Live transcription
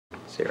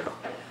0.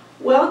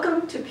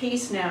 Welcome to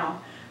Peace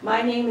Now.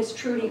 My name is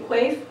Trudy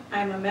Quaife.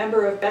 I'm a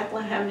member of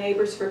Bethlehem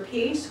Neighbors for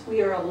Peace.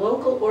 We are a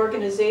local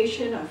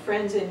organization of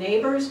friends and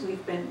neighbors.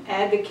 We've been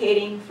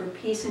advocating for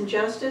peace and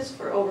justice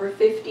for over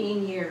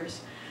 15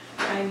 years.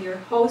 I'm your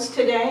host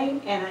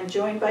today, and I'm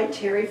joined by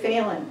Terry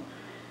Phelan.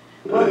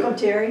 Welcome,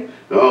 Terry.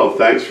 Oh,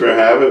 thanks for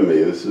having me.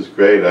 This is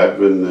great. I've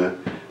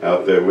been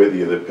out there with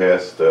you the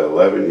past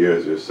 11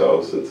 years or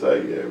so since I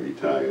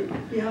retired.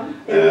 Yeah.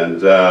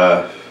 And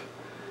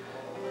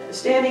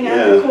standing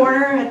at the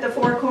corner, at the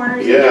four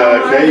corners,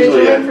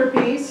 occasionally. Vigilant for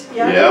Peace.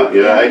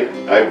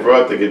 I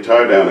brought the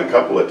guitar down a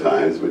couple of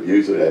times, but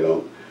usually I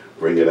don't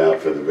bring it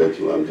out for the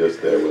vigil. I'm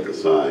just there with the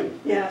sign.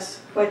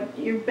 Yes, but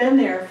you've been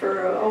there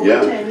for over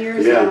 10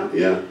 years now.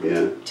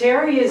 Yeah.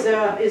 Terry is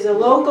a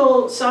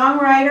local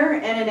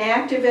songwriter and an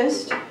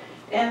activist,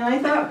 and I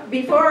thought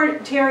before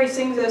Terry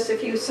sings us a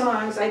few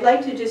songs, I'd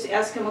like to just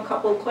ask him a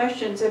couple of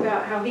questions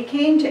about how he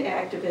came to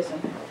activism.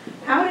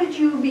 How did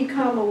you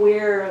become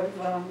aware of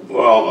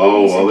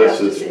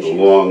this is a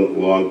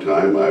long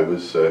time. I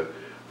was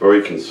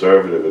very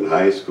conservative in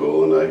high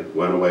school, and I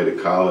went away to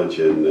college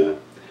in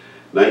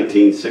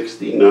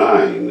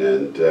 1969,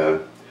 and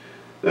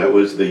that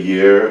was the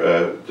year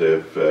of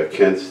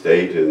Kent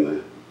State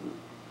in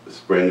the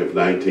spring of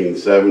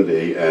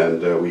 1970,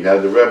 and we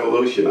had the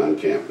revolution on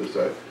campus.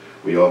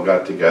 We all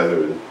got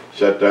together and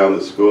shut down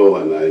the school,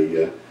 and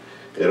it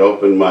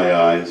opened my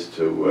eyes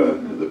to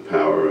the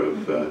power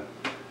of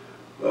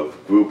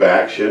group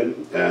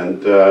action.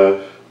 And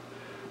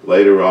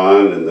later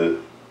on in the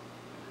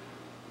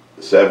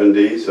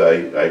 70s,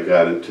 I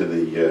got into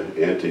the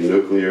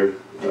anti-nuclear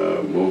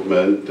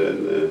movement,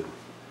 and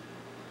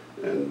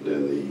in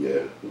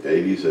the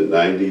 80s and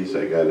 90s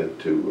I got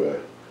into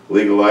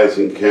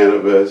legalizing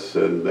cannabis,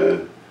 and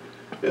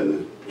in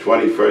the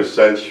 21st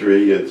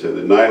century into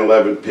the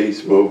 9/11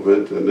 peace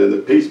movement, and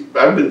then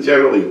I've been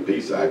generally a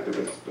peace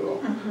activist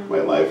all my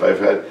life.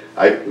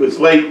 I was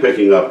late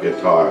picking up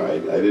guitar. I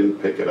didn't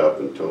pick it up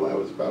until I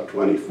was about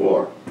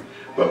 24,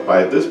 but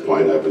by this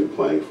point I've been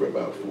playing for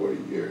about 40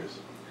 years.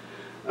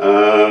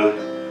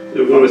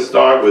 We're going to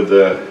start with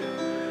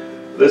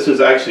this is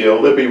actually a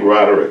Libby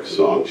Roderick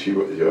song. She's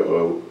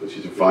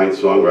a fine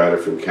songwriter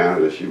from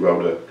Canada. She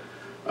wrote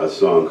a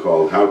song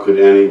called How Could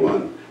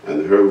Anyone?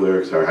 And her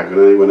lyrics are, how can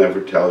anyone ever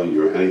tell you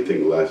you're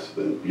anything less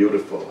than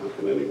beautiful? How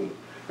can anyone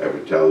ever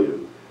tell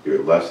you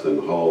you're less than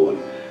whole?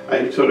 And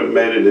I sort of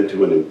made it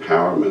into an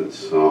empowerment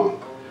song.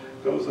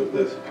 It goes like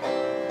this.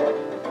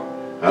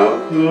 How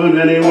could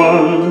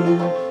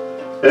anyone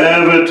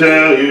ever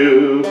tell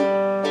you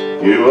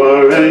you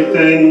are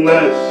anything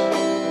less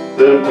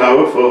than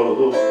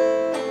powerful?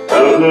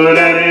 How could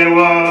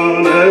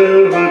anyone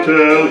ever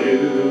tell you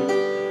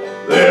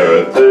there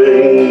are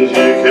things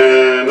you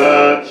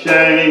cannot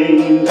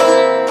change?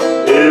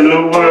 In a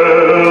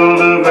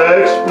world of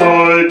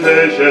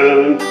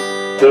exploitation,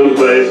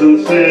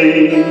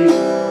 complacency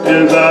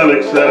is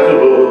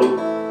unacceptable.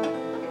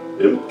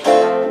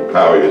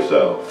 Empower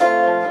yourself.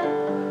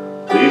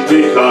 Please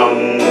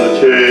become the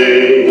change.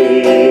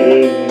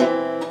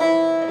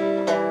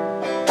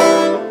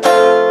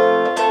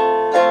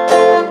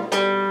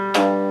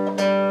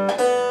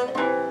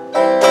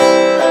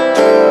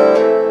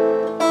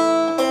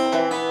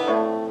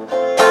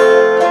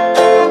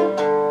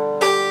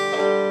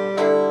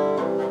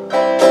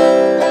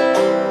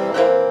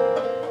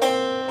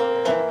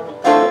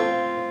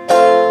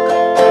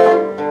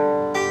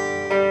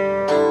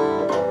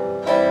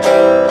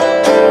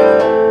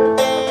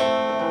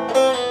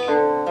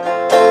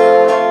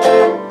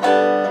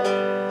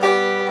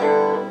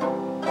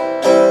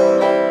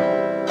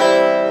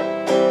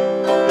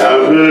 How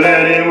could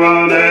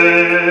anyone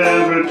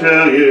ever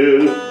tell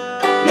you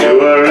you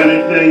are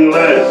anything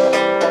less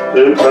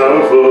than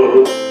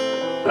powerful?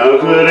 How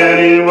could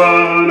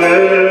anyone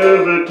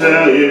ever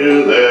tell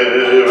you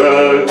there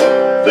are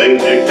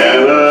things you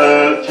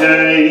cannot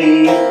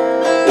change?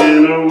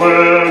 In a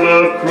world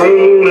of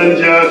cruel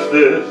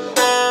injustice,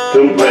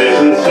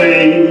 complacency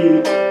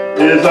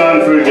is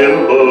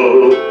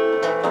unforgivable.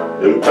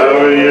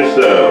 Empower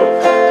yourself.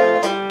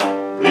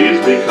 Please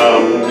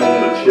become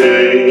the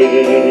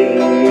change.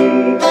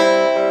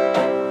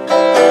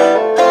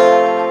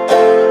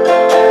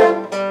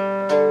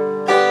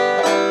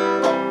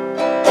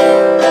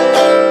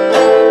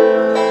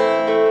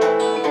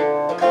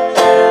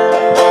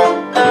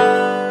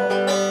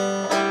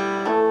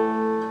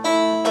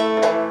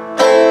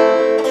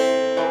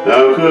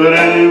 How could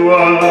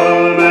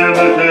anyone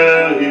ever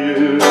tell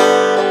you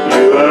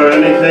you are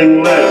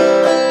anything less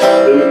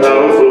than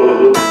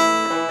powerful?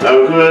 How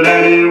could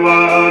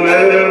anyone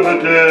ever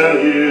tell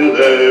you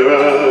there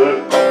are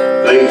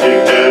things you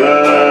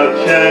cannot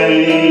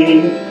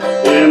change?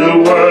 In a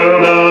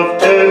world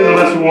of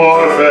endless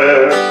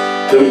warfare,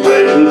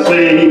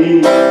 complacency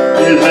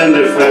is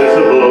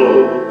indefensible.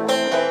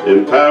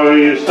 Empower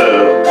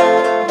yourself.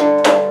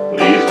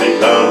 Please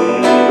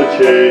become the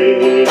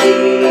change.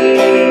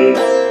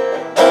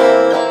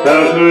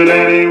 How could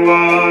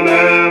anyone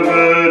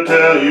ever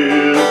tell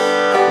you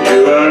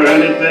you are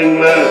anything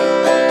less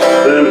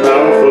than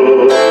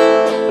powerful?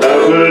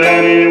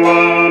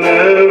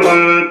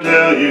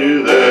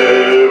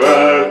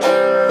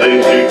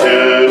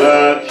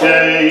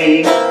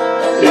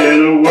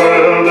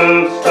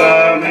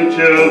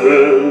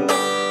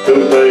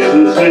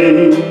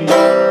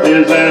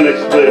 is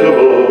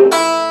inexplicable.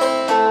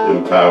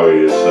 Empower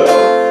yourself.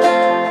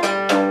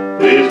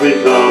 Please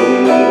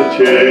become the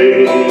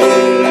change.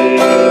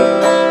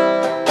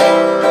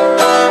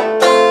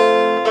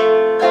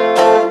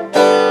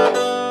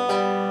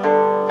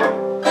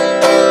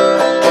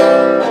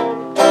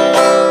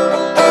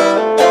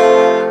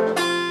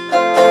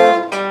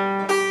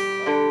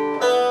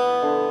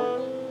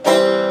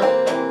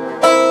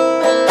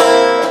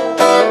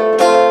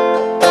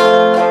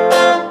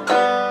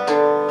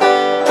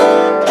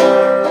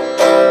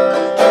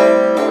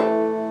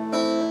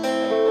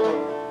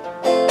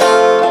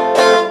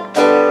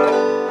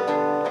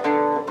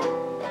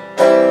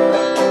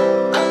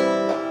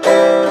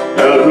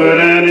 How could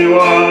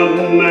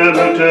anyone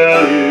ever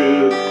tell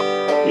you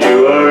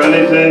you are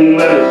anything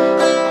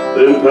less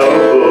than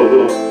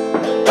powerful?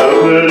 How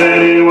could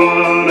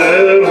anyone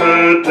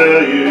ever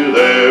tell you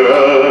there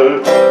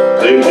are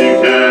things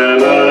you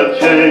cannot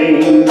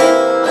change?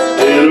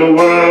 In a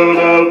world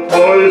of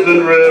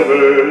poisoned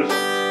rivers,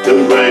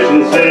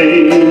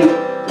 complacency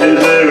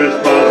is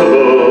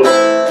irresponsible.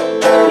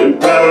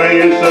 Empower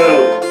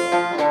yourself,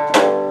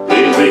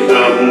 please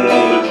become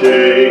the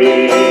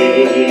change.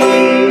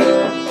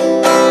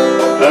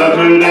 How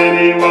could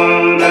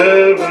anyone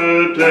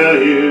ever tell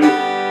you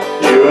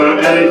you are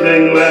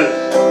anything less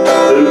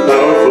than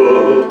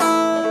powerful?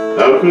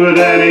 How could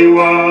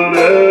anyone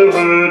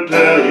ever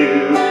tell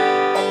you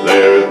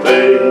there are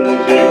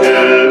things you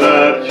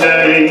cannot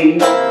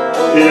change?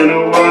 In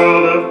a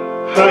world of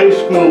high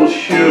school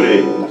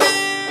shootings,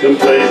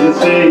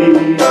 complacency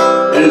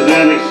is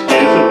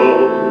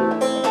inexcusable.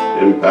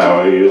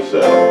 Empower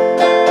yourself.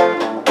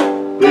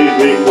 Please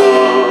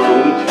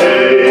become the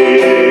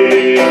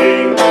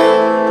change.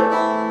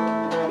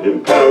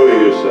 Empower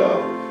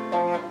yourself.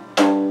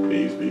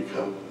 Please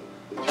become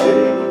the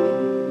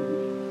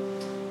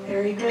change.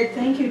 Very good.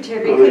 Thank you,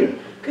 Terry.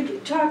 Could you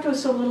talk to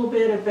us a little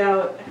bit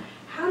about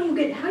how do you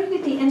get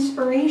the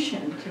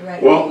inspiration to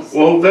write these?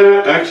 Well,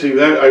 that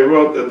I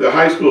wrote the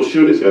high school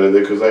shootings got in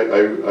there because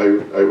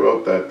I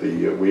wrote that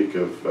the week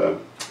of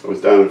I was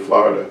down in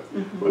Florida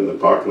when the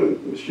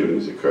Parkland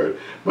shootings occurred.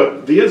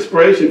 But the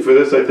inspiration for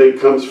this, I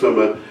think, comes from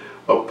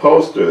a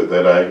poster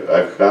that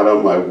I've got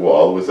on my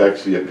wall. It was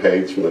actually a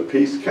page from the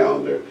peace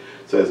calendar.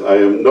 It says, "I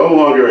am no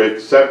longer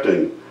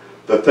accepting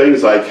the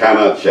things I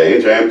cannot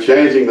change. I am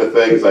changing the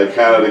things I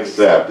cannot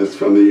accept." It's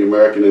from the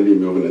American Indian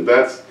movement, and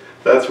that's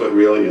what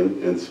really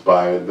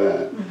inspired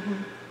that.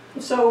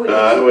 So it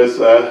was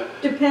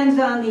depends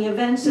on the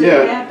events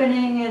that are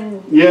happening,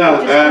 and it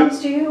just comes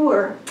to you,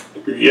 or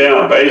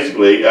yeah,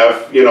 basically,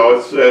 you know,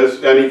 it's,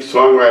 as any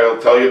songwriter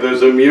will tell you,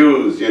 there's a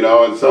muse, you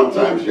know, and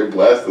sometimes you're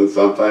blessed and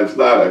sometimes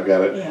not. I've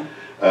got it.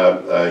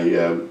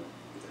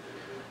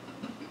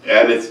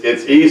 And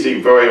it's easy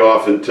very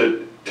often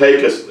to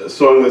take a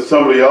song that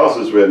somebody else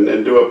has written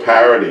and do a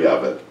parody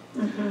of it.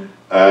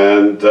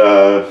 And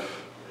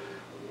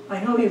I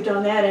know you've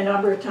done that a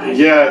number of times.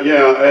 Yeah,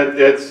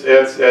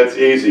 it's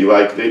easy.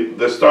 Like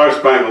the Star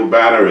Spangled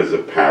Banner is a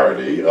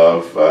parody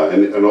of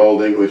an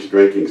old English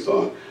drinking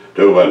song.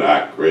 To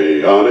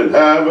Anacreon in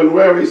heaven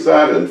where he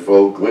sat in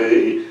full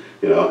glee.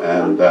 You know,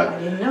 and I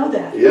didn't know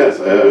that. Yes,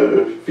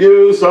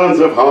 few sons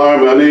of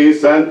harmony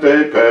sent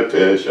a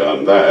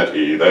petition that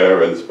he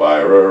their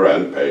inspirer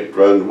and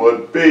patron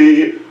would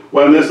be.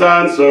 When this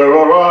answer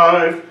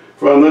arrived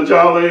from the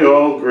jolly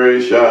old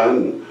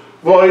Grecian,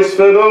 voice,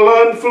 fiddle,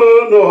 and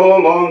flute no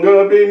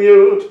longer be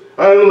mute.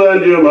 I'll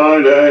lend you my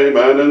name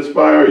and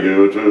inspire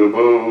you to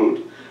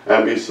boot.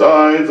 And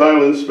besides,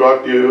 I'll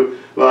instruct you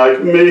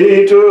like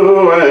me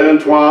to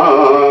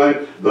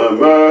entwine the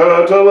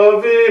myrtle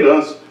of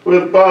Venus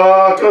with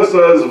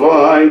Bacchus's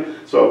vine.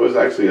 So it was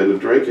actually a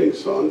drinking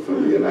song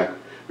from the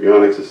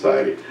Anacreonic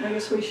Society. I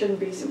guess we shouldn't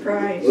be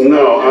surprised.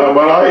 No,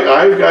 but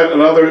I've got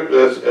another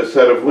a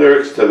set of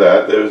lyrics to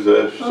that. There's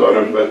a sort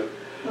of,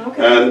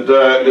 and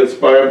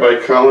inspired by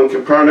Colin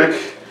Kaepernick.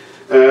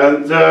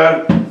 And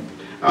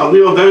I'll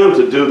kneel down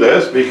to do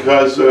this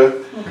because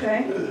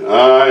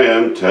I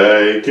am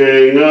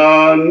taking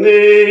a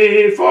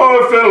knee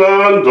for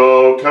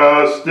Philando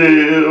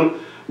Castile,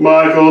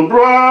 Michael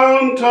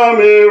Brown,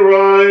 Tommy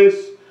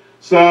Rice,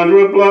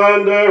 Sandra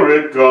Bland,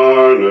 Eric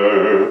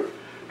Garner,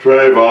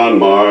 Trayvon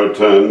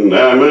Martin,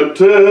 Emmett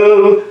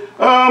Till,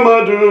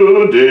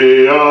 Amadou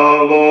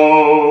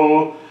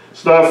Diallo,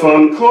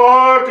 Stephen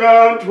Clark,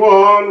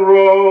 Antoine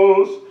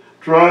Rose,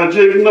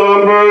 tragic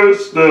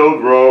numbers still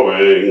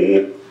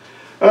growing.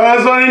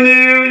 As I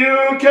kneel,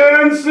 you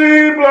can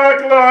see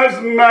Black Lives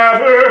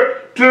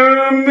Matter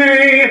to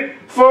me.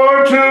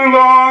 For too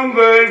long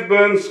they've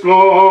been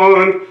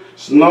scorned,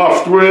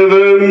 snuffed with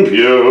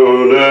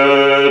impunity,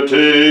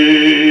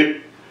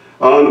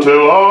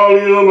 until all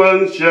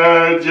humans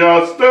share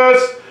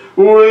justice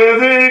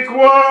with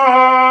equality.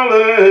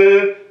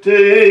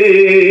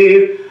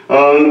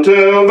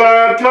 Until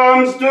that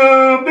comes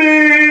to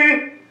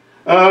be,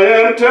 I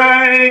am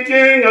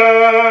taking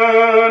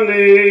a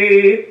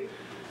knee.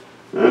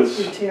 Thank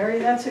you, Terry.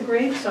 That's a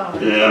great song.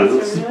 Yeah.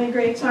 That's a really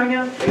great song.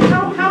 Now,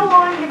 how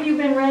long have you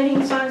been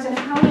writing songs, and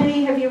how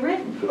many have you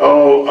written?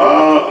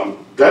 Oh,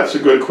 That's a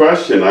good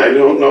question. I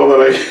don't know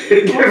that I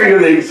can give you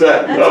the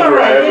exact That's number. all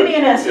right. Give me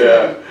an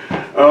estimate.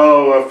 Yeah.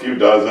 Oh, a few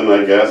dozen,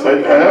 I guess. I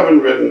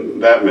haven't written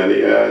that many,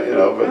 you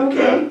know, but...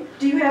 Okay.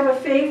 Do you have a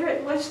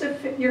favorite? What's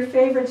your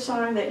favorite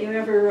song that you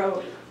ever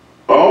wrote?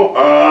 Oh,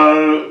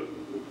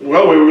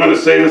 well, we were going to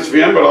save this for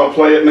the end, but I'll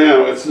play it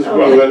now. It's this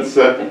one that's...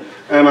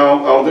 and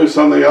I'll do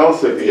something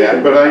else at the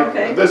end, but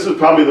this is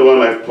probably the one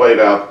I've played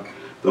out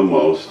the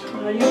most.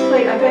 I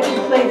bet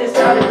you play this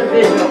out at the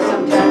video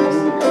sometimes.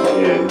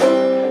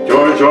 Yeah.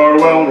 George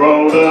Orwell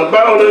wrote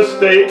about a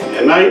state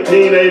in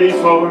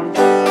 1984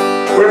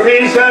 where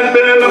peace had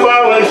been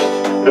abolished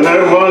and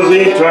there was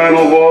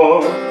eternal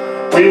war.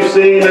 We've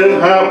seen it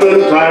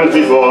happen times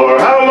before,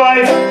 how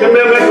life can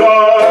mimic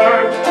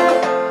art.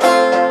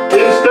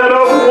 Instead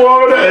of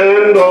war to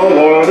end all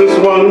war, this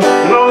one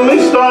can only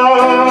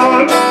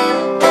start.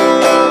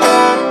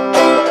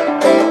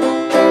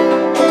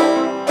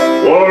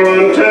 War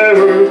on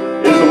terror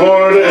is the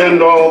war to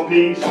end all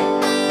peace.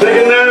 There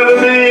can never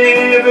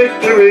be a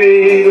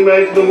victory to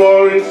make the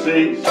warring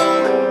cease.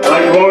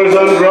 Like wars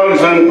on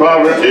drugs and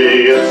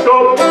poverty, its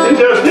scope can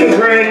just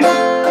increase.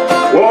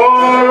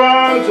 War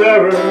on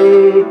terror,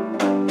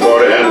 war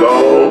to end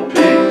all peace.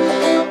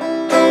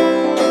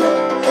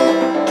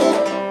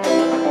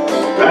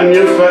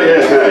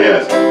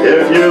 Yes.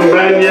 If you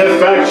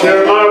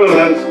manufacture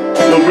armaments,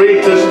 you'll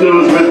greet the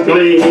news with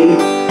glee.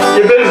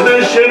 Your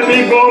business should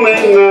be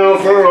booming now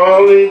for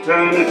all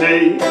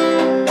eternity.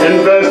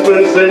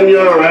 Investments in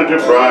your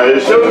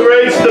enterprise show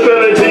great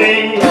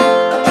stability.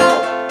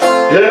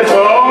 If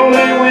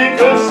only we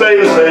could say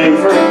the same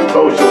for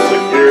Social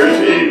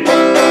Security.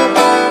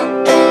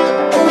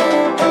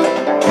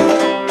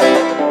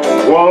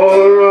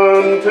 War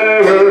on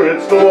terror,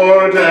 it's the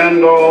war to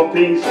end all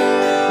peace.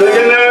 There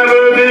can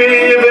never be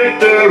a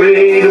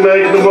victory to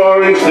make the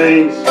warring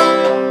cease.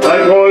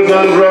 Like wars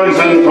on drugs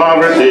and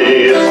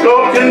poverty, its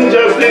scope can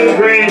just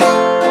increase.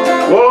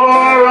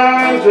 War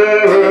on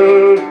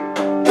terror,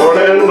 war to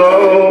end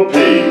all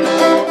peace.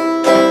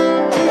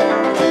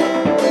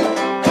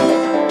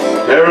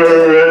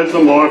 Terror is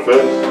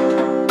amorphous,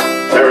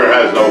 terror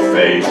has no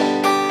face.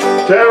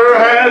 Terror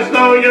has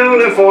no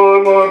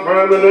uniform or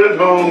permanent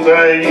home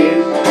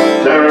base.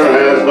 Terror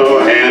has no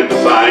hand to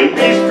sign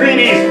peace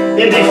treaties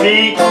in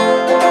defeat.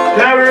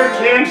 Terror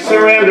can't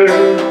surrender,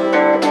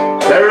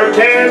 terror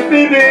can't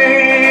be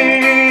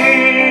beat.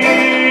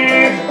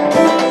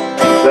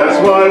 That's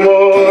why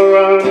war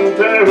on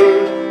terror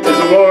is a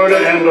war to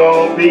end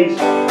all peace.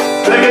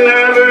 There can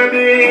never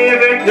be a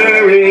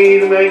victory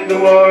to make the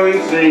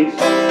warring cease.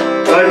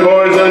 Like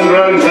wars on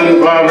drugs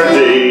and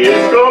poverty,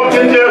 its scope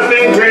can just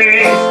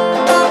increase.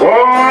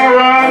 War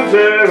on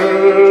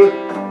terror,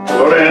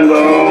 war to end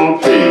all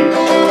peace.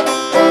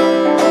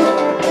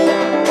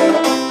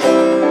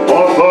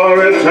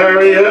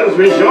 Authoritarians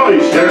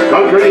rejoice, your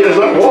country is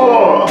at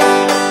war.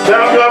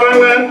 Now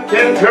government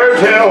can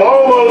curtail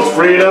all those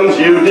freedoms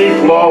you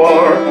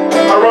deplore.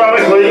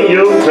 Ironically,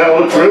 you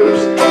tell the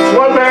troops it's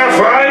what they're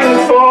fighting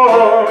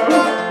for.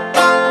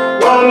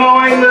 While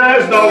knowing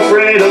there's no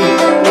freedom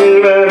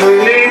you'll ever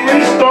need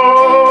restored.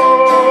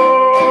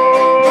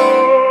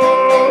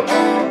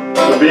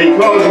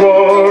 Because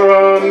war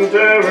on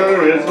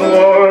terror is the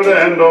war to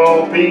end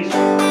all peace.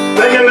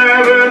 There can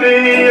never be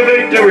a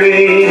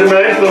victory to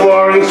make the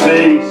warring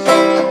cease.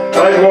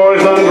 Like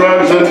wars on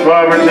drugs and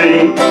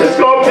poverty, its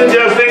scope can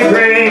just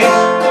increase.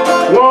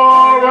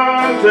 War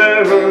on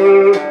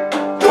terror,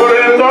 war to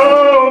end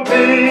all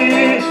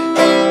peace.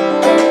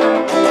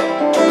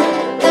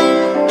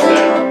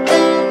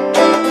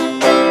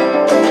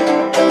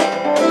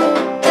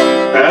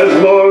 As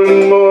more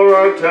and more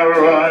are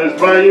terrorized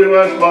by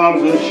U.S.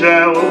 bombs and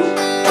shells,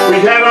 we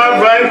cannot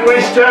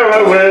vanquish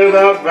terror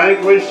without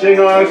vanquishing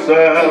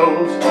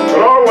ourselves. But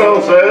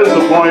Orwell says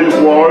the point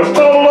of war is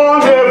no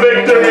longer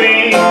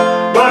victory,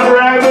 but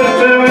rather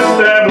to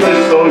establish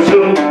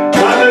social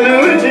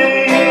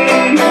continuity.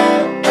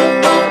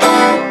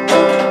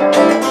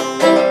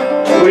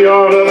 We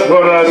ought to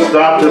put a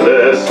stop to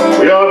this.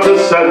 We ought to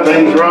set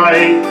things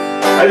right.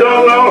 I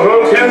don't know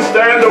who can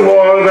stand a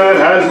war that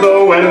has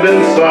no end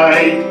in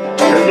sight.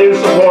 If you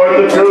support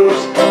the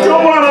troops,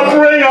 you'll want to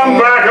bring them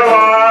back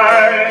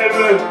alive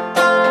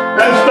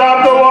and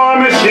stop the war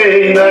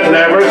machine that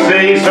never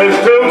ceases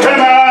to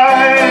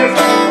connive.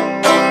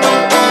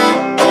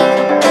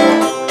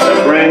 To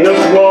bring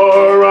us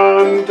war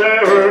on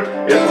terror,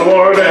 it's the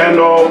war to end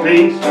all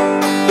peace.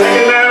 There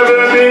can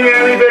never be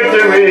any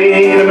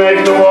victory to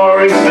make the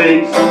warring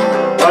cease.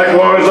 Like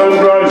wars on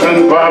drugs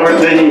and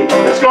poverty,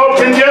 the scope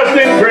can just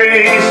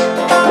increase.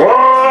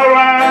 War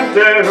on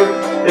terror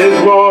is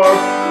war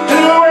to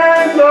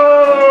end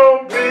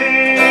all peace.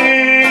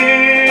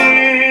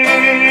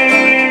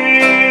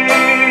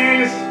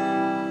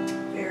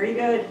 Very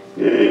good.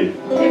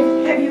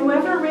 Yeah. Have you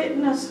ever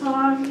written a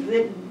song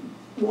that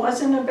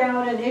wasn't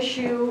about an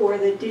issue or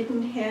that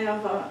didn't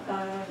have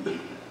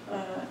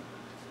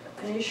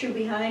an issue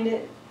behind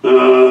it?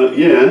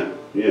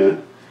 Yeah.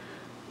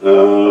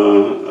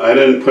 I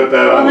didn't put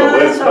that on the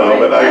list though,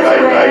 but I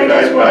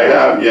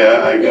have,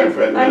 yeah, I've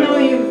written I know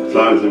you.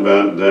 songs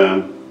about,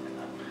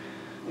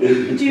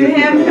 Do you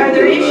have, are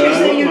there issues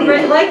that you'd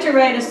like to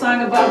write a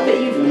song about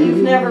that you've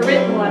never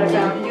written one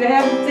about? Do you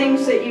have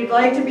things that you'd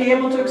like to be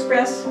able to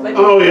express?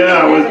 Oh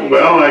yeah,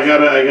 I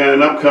got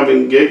an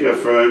upcoming gig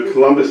for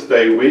Columbus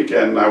Day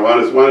weekend. I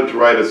wanted to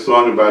write a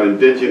song about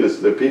Indigenous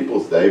to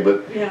Peoples Day,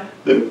 but yeah.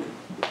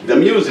 The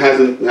muse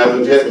hasn't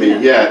hit me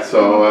yet.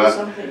 So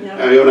I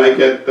mean, when I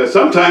get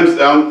sometimes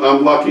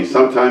I'm lucky.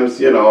 Sometimes,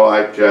 you know,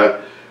 like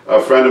a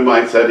friend of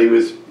mine said he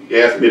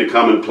asked me to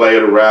come and play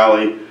at a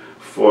rally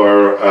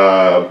for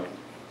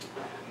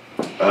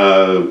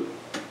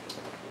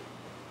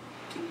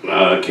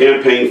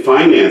campaign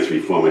finance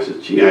reform. I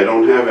said, gee, I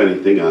don't have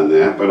anything on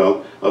that, but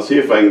I'll see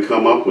if I can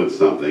come up with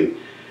something.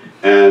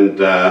 And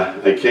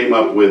I came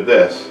up with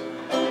this.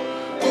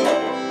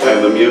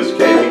 And the muse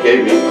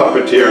gave me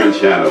Puppeteer and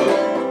Shadows.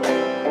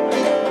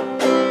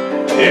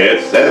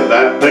 It said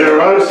that there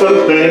are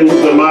some things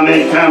the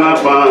money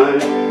cannot buy.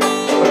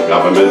 The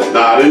government's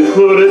not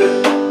included.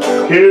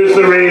 Here's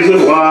the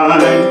reason why.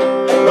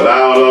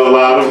 Without a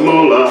lot of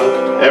moolah,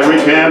 every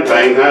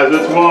campaign has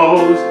its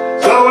woes.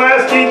 So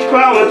ask each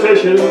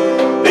politician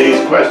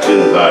these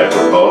questions I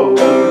propose.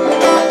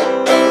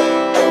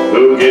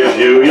 Who gives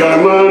you your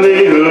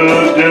money?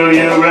 Who do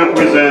you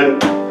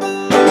represent?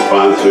 Who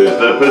sponsors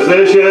the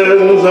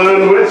positions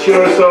on which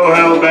you're so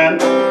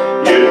hell-bent?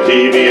 Your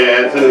TV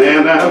ads and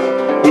handouts?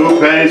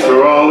 Who pays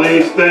for all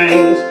these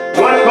things?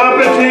 What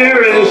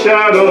puppeteer in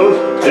shadows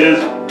is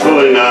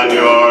pulling on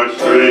your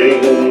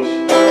strings?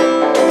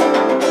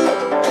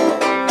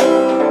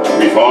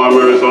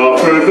 Reformers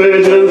offer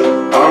visions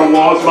our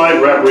laws might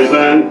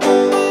represent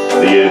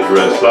the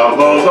interests of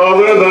those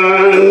other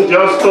than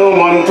just the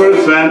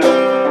 1%.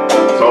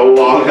 So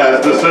long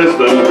as the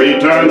system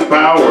returns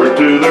power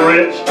to the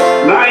rich,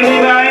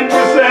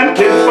 99%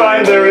 can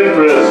find their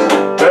interests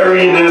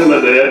buried in the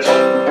ditch.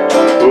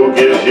 Who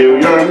gives you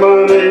your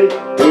money?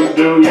 Who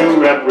do you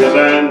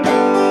represent?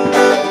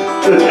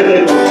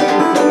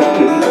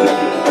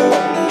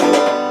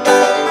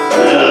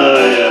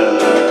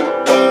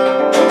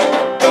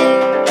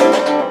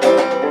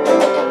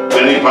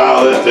 Many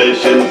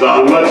politicians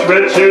are much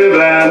richer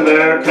than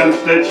their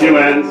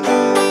constituents.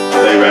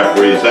 They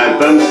represent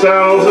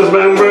themselves as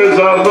members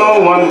of the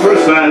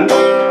 1%.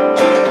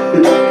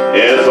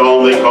 It's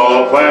only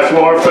called class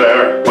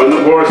warfare when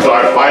the poor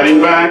start fighting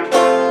back.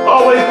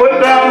 Always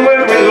put down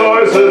with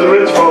resources,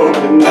 rich folk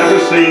never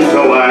seem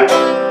to lack.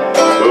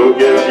 Who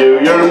gives you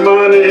your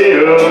money?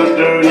 Who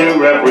do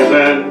you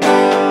represent?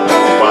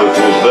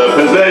 Sponsors the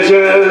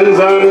positions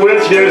on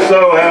which you're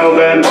so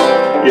hell-bent.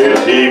 Your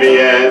TV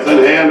ads and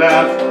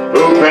handouts?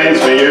 Who pays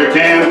for your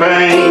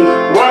campaign?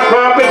 What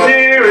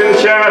puppeteer in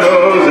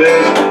shadows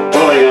is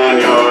pulling on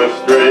your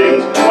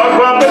strings? What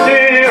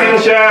puppeteer in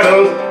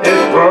shadows is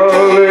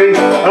pulling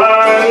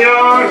on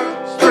your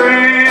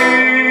strings?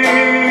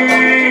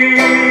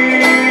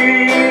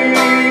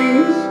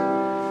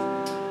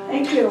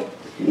 Thank you.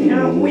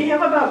 We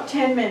have about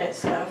 10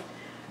 minutes left.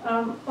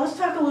 Let's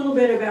talk a little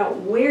bit about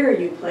where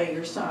you play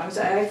your songs.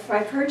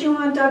 I've heard you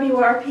on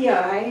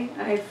WRPI.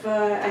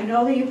 I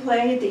know that you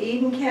play at the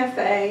Eden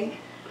Cafe.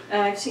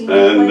 I've seen you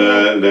play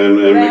and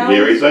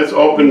McGarry's. That's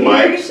open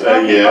mics.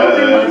 Okay,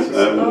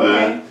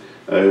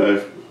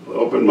 I've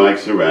open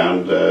mics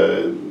around.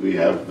 We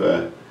have.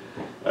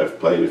 I've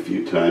played a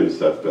few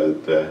times up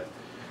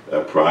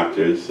at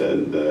Proctor's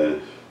and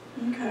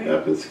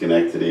up in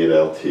Schenectady at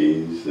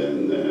LT's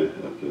and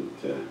up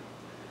at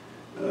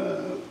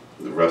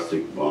the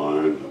Rustic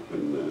Barn up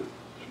in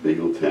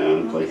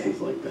Spiegeltown,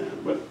 places like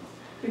that. But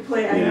you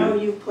play. I know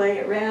you play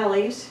at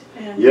rallies.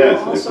 And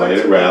yes, I played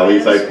at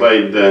rallies. I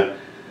played.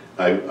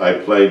 I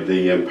played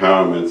the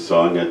empowerment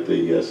song at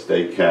the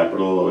state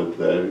capitol with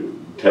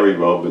Terry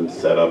Robin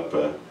set up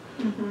a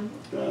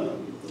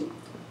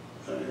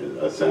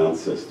sound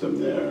system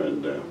there,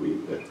 and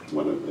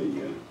one of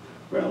the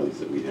rallies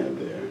that we had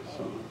there.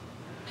 So.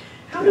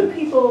 How do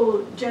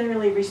people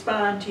generally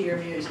respond to your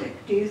music?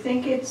 Do you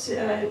think it's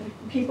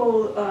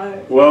people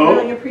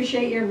really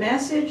appreciate your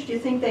message? Do you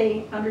think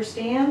they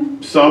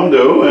understand? Some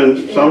do,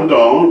 and some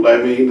don't. I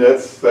mean,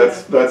 that's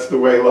the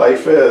way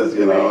life is.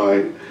 You know,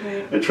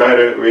 I try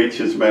to reach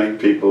as many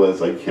people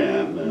as I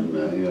can, and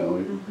you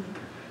know.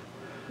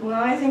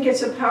 Well, I think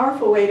it's a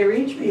powerful way to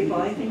reach people.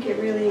 I think it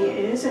really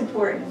is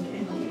important,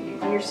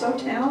 and you're so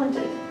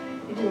talented.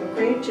 You do a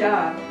great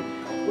job.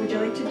 Would you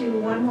like to do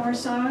one more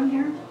song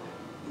here?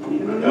 We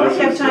only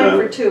have time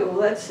for two.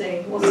 Let's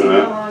see. We'll see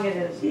how long it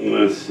is.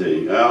 Let's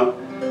see. Well,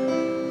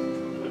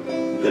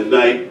 the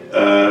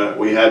night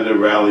we had the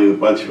rally, a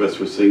bunch of us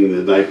were singing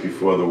the night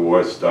before the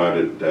war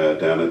started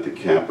down at the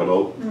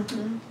Capitol,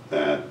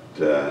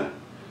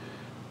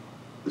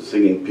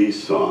 singing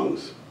peace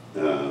songs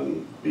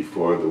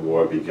before the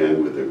war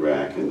began with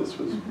Iraq, and this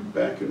was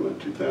back in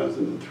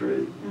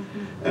 2003.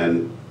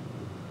 And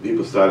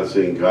people started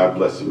singing "God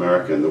Bless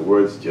America," and the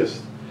words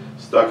just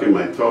stuck in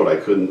my throat. I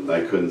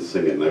couldn't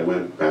sing it, and I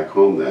went back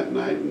home that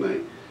night,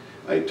 and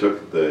I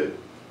took the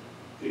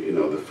you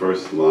know, the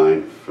first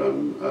line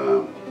from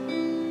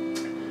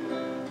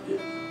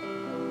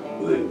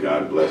then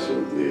God Bless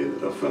Him,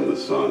 from the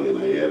song, and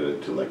I added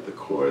it to like the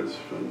chords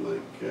from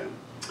like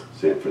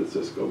San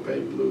Francisco Bay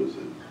Blues,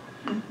 and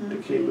I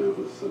came out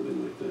with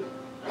something like that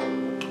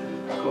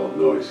called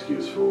No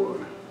Excuse for War.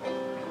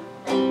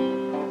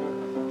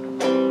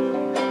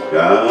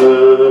 God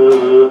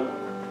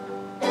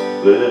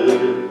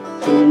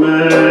bless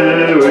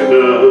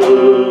America,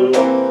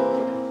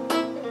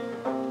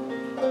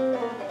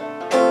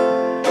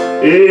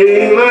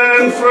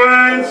 England,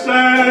 France,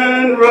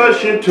 and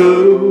Russia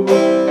too.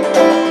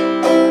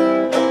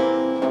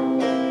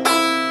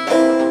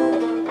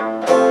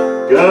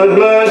 God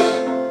bless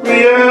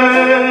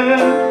Vienna,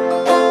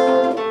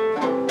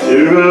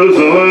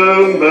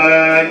 Jerusalem,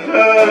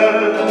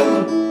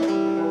 Baghdad,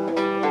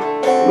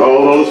 and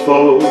all those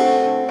folks,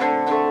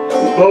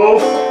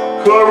 both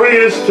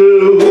Koreas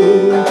too.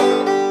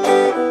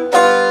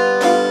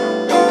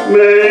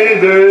 May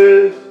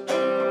this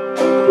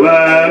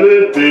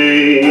planet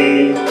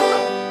be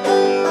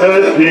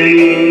at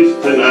peace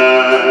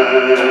tonight.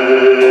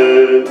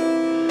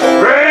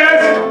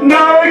 There's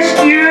no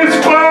excuse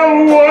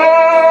for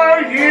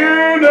war,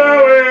 you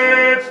know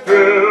it's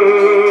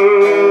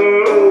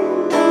true.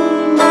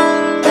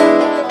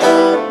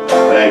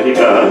 Thank you,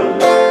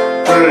 God,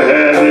 for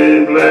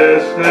having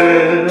blessed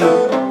this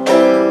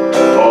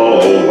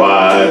whole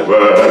wide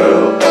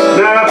world.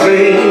 Now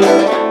please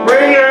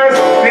bring us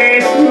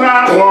peace,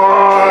 not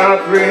war.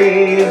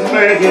 Please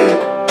make it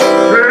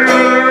true.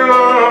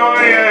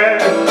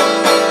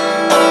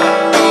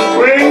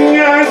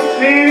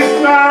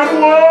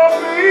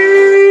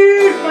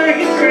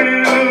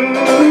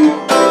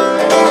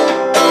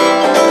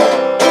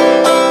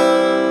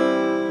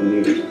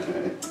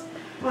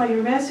 Well,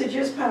 your message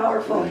is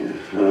powerful.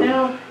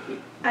 Now,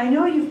 I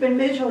know you've been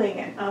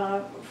vigiling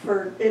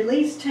for at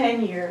least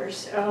 10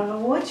 years.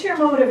 What's your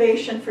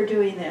motivation for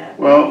doing that?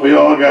 Well, we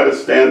all got to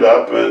stand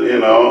up and, you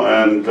know,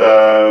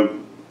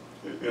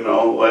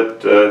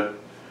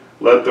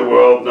 let the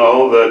world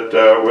know that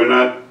we're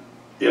not,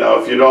 you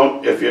know,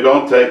 if you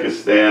don't take a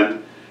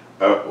stand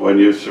when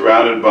you're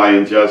surrounded by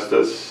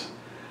injustice,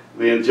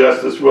 the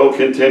injustice will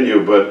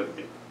continue. But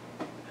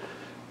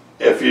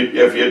if you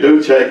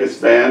do take a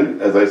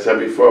stand, as I said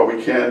before,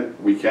 we can.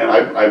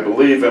 I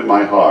believe in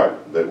my heart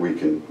that we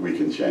can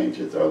change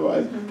it.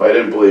 Otherwise, if I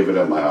didn't believe it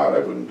in my heart, I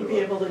wouldn't do it. Be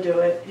able to do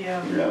it,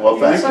 yeah. Yeah. Well,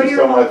 thank you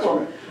so much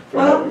for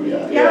having me.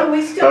 Yeah,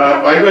 we still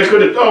have. I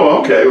could have.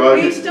 Oh, okay. Well,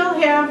 we still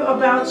have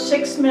about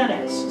 6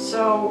 minutes,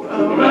 so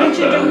why don't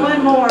you do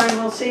one more, and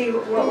we'll see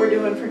what we're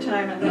doing for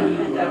time at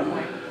that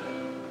point.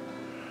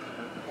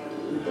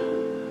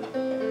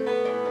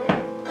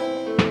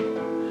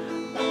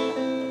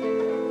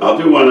 I'll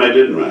do one I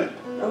didn't write.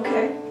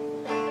 Okay.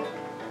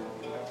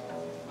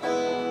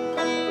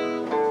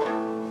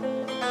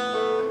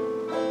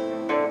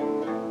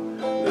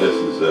 This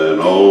is an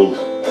old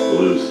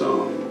blues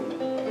song.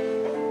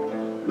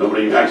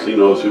 Nobody actually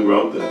knows who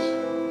wrote this.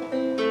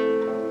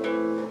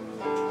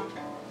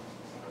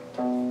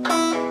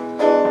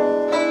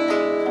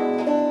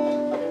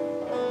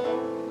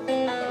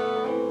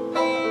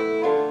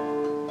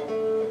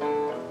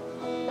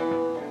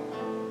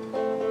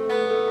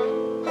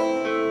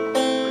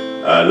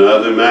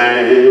 Another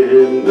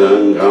man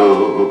done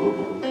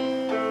gone.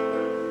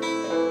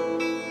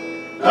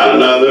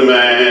 Another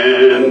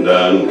man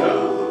done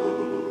gone.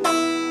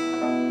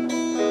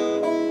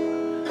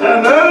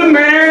 Another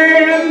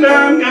man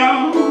done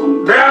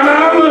gone. Down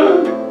on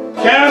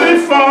the county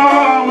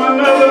farm.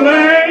 Another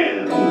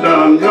man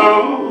done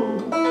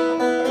gone.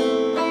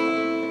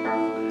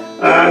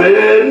 I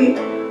didn't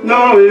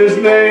know his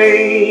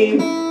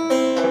name.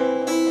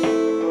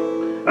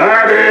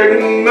 I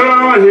didn't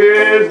know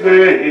his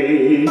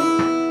name.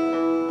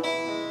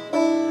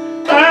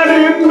 I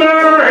didn't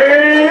know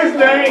his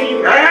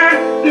name. I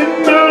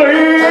didn't know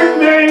his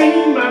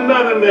name.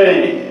 Another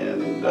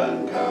man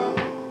done gone.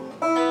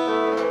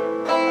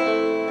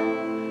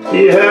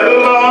 He had a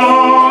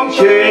long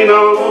chain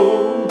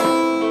on.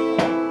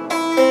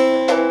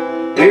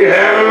 He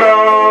had a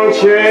long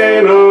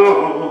chain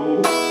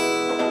on.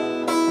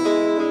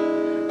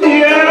 He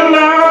had a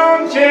long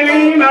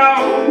chain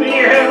on. He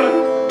had a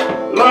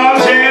long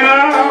chain on.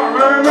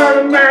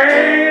 Another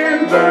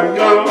man done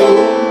gone.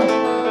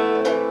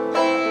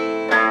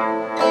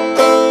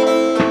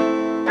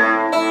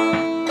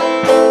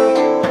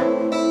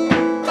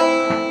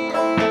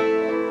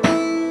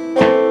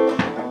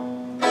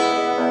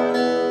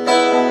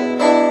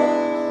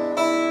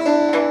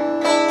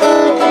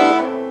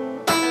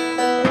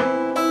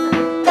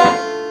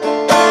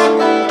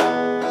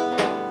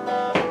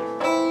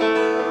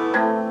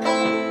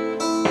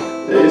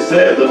 They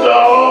said the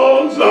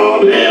dog's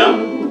on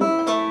him.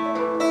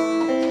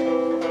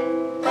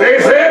 They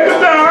said the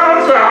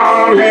dog's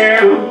on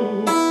him.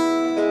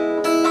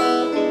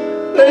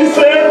 They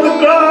said the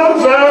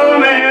dog's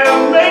on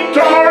him. They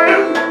tore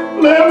him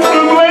limb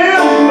from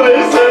limb.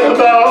 They said the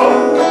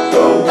dog's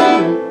on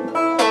him.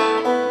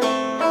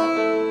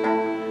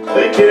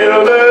 They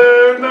killed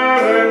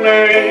another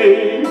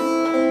man.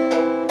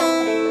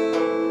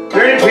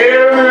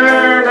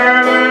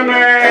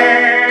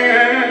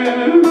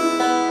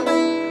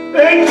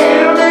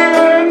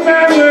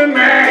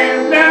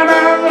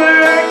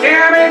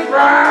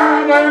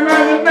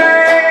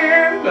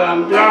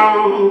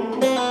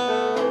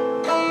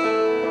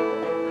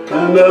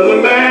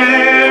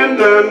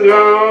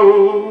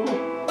 gone.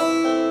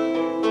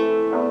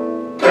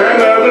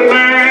 Another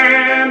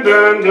man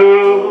done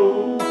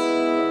gone.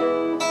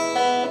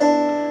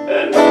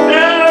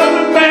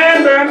 Another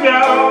man done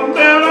gone.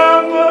 Down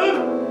on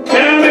the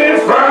county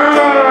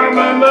farm.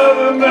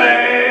 Another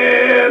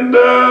man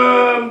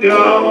done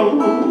gone.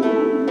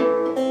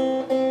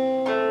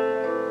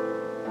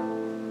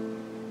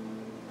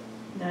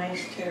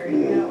 Nice, Terry.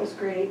 That was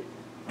great.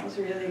 That was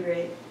really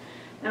great.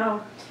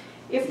 Now,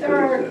 if there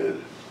are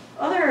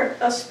other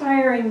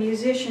aspiring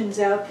musicians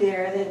out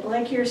there that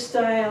like your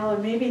style,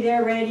 and maybe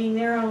they're writing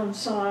their own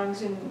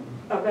songs and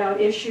about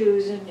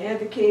issues and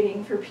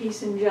advocating for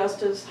peace and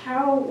justice,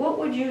 what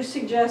would you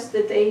suggest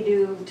that they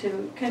do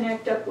to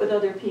connect up with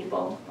other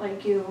people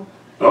like you?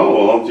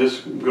 Oh, well,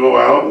 just go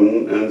out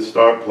and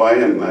start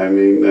playing. I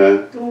mean,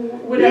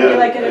 would that be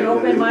like at an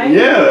open mic?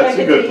 Yeah, that's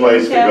like a good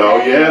place to go.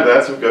 Yeah,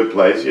 that's a good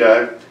place.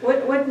 Yeah.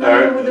 What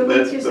night of the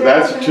week you say?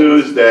 That's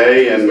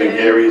Tuesday, and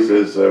McGarry's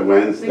is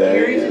Wednesday.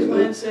 McGarry's is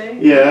Wednesday.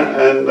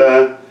 Yeah, and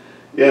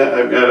yeah,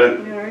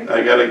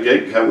 I got a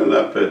gig coming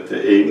up at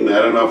Eden. I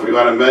don't know if we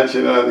want to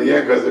mention it on the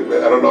air because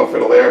I don't know if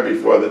it'll air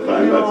before the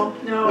time. No.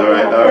 All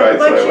right.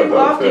 But you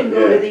often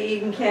go to the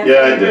Eden Cafe,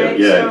 yeah, I do. right?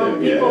 Yeah, so I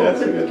do. Yeah,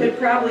 people could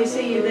probably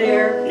see you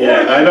there.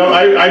 Yeah, I know.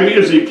 I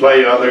usually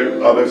play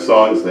other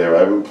songs there.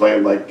 I've been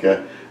playing like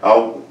the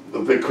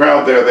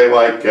crowd there. They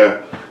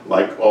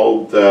like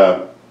old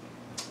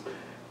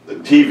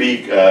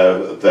TV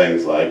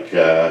things like.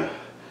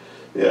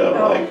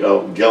 Like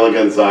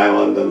Gilligan's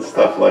Island and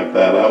stuff like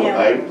that.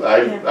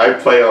 I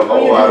play a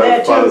whole lot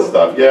of fun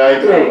stuff. Yeah,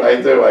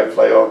 I do. I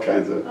play all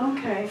kinds of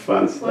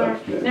fun stuff.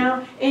 Yeah.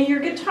 Now, and your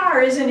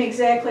guitar isn't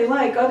exactly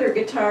like other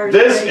guitars.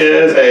 This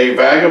is a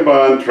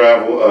Vagabond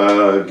travel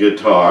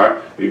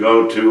guitar. You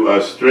go to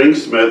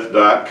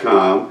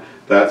stringsmith.com.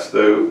 That's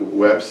the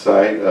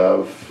website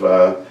of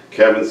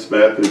Kevin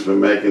Smith, who's been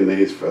making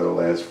these for the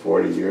last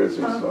 40 years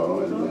or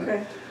so,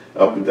 and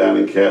up and down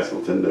in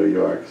Castleton, New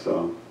York.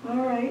 So.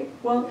 All right.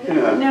 Well,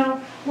 now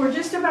we're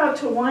just about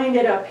to wind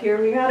it up here.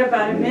 We got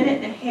about a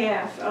minute and a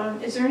half.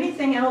 Is there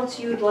anything else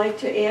you'd like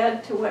to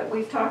add to what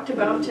we've talked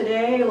about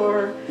today,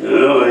 or?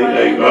 No,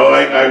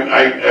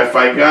 if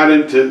I got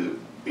into,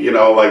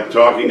 like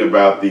talking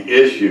about the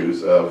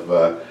issues of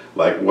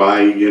like why,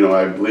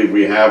 I believe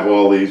we have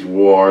all these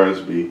wars,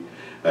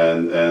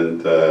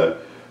 and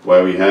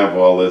why we have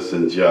all this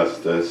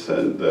injustice,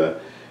 and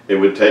it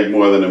would take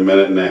more than a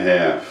minute and a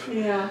half.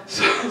 Yeah,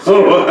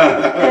 so,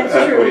 that's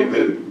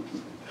true.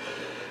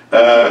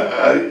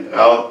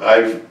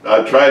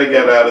 I'll try to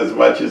get out as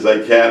much as I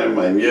can in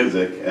my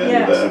music,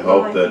 and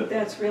hope that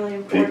that's really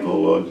important.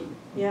 People would.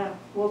 Yeah,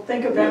 we'll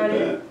think about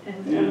it.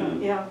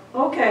 And yeah.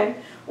 Okay.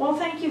 Well,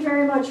 thank you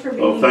very much for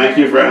being here. Well, thank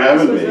you for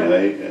having me.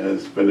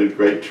 It's been a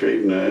great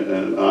treat and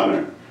an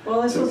honor.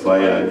 Well, this was a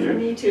pleasure for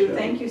me too.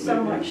 Thank you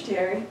so much,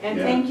 Terry. And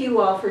thank you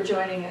all for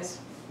joining us.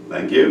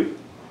 Thank you.